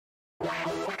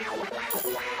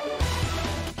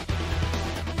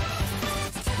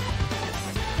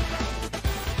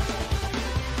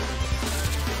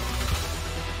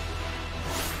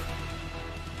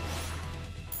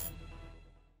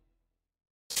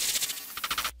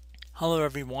Hello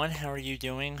everyone, how are you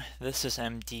doing? This is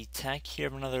MD Tech here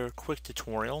with another quick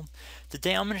tutorial.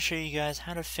 Today I'm going to show you guys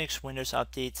how to fix Windows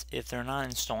updates if they're not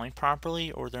installing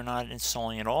properly or they're not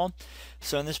installing at all.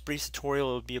 So in this brief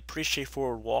tutorial it will be a pretty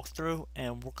straightforward walkthrough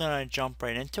and we're going to jump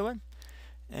right into it.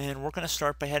 And we're going to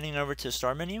start by heading over to the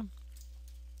Start menu.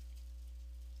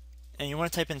 And you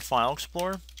want to type in File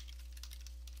Explorer.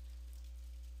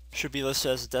 Should be listed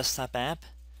as a desktop app.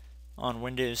 On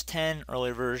Windows 10,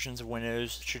 earlier versions of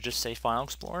Windows should just say File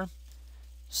Explorer.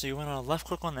 So you want to left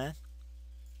click on that.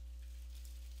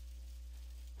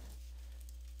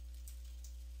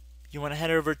 You want to head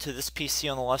over to this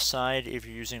PC on the left side if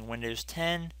you're using Windows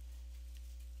 10.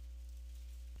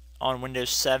 On Windows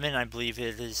 7, I believe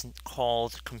it is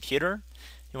called Computer.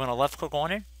 You want to left click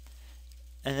on it.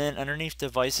 And then underneath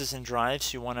Devices and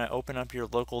Drives, you want to open up your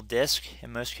local disk.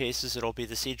 In most cases, it'll be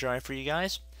the C drive for you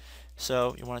guys.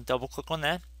 So you want to double click on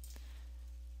that.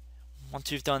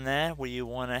 Once you've done that, what you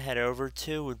want to head over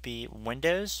to would be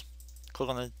Windows. Click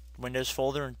on the Windows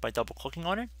folder by double clicking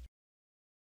on it.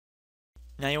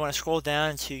 Now you want to scroll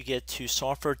down until you get to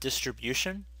Software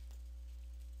Distribution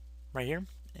right here,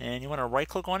 and you want to right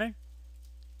click on it.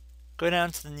 Go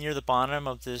down to near the bottom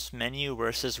of this menu where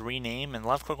it says Rename and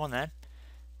left click on that.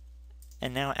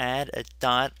 And now add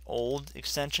a .old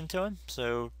extension to it.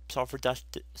 So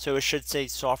it should say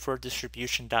software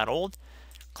distribution.old.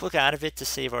 Click out of it to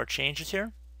save our changes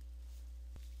here.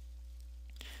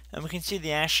 And we can see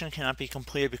the action cannot be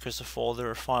completed because the folder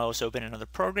or file is open in another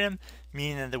program,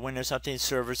 meaning that the Windows Update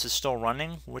service is still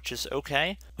running, which is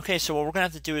okay. Okay, so what we're going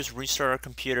to have to do is restart our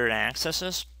computer to access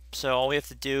this. So all we have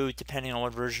to do, depending on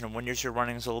what version of Windows you're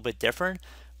running, is a little bit different.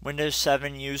 Windows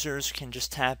 7 users can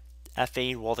just tap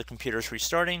F8 while the computer is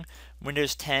restarting.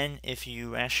 Windows 10, if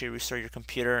you actually restart your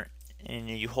computer and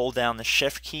you hold down the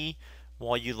Shift key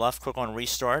while you left click on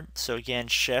Restart, so again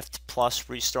Shift plus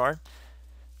Restart,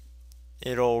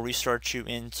 it'll restart you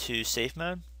into safe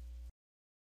mode.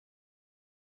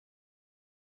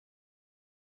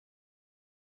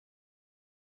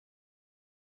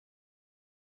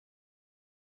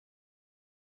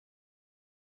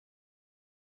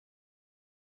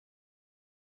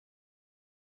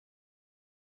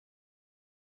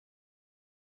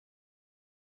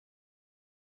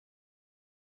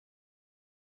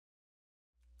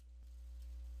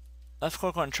 Left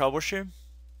click on Troubleshoot.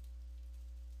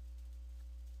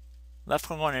 Left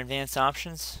click on Advanced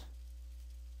Options.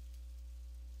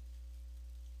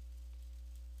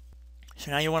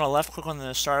 So now you want to left click on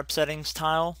the Startup Settings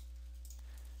tile.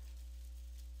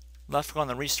 Left click on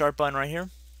the Restart button right here.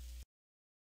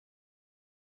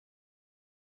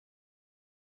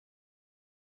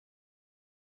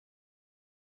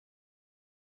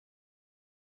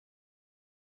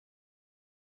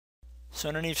 So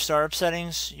underneath Startup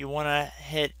Settings, you want to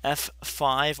hit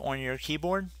F5 on your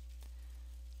keyboard.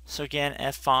 So again,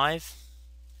 F5,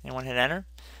 and you want to hit Enter.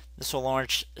 This will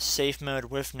launch Safe Mode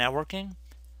with Networking.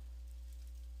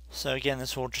 So again,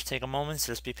 this will just take a moment,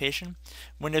 so just be patient.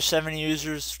 Windows 7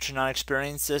 users should not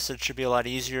experience this. It should be a lot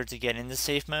easier to get into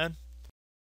safe mode.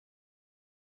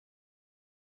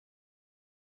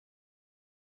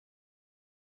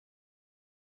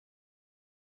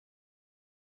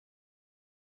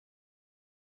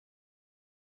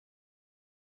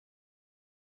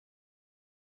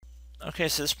 Okay,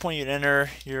 so at this point you'd enter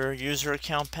your user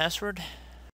account password.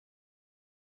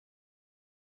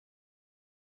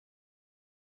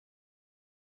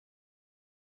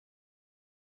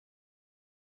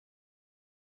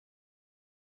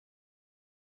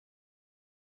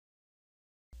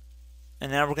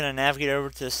 And now we're going to navigate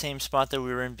over to the same spot that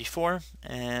we were in before,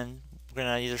 and we're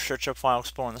going to either search up File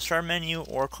Explorer in the Start menu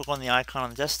or click on the icon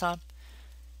on the desktop.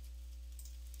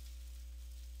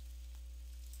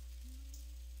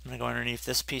 I'm going to go underneath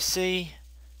this PC,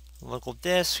 local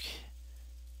disk.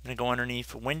 I'm going to go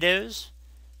underneath Windows.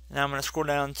 Now I'm going to scroll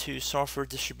down to Software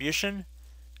Distribution,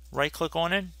 right click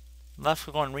on it, left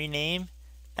click on Rename,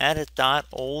 add a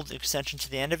 .old extension to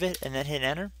the end of it, and then hit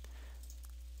Enter.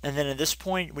 And then at this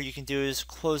point, what you can do is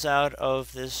close out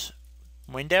of this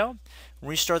window,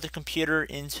 restart the computer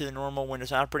into the normal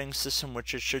Windows operating system,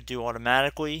 which it should do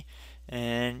automatically,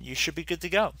 and you should be good to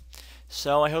go.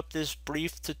 So I hope this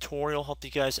brief tutorial helped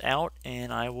you guys out,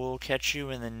 and I will catch you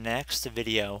in the next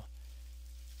video.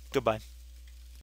 Goodbye.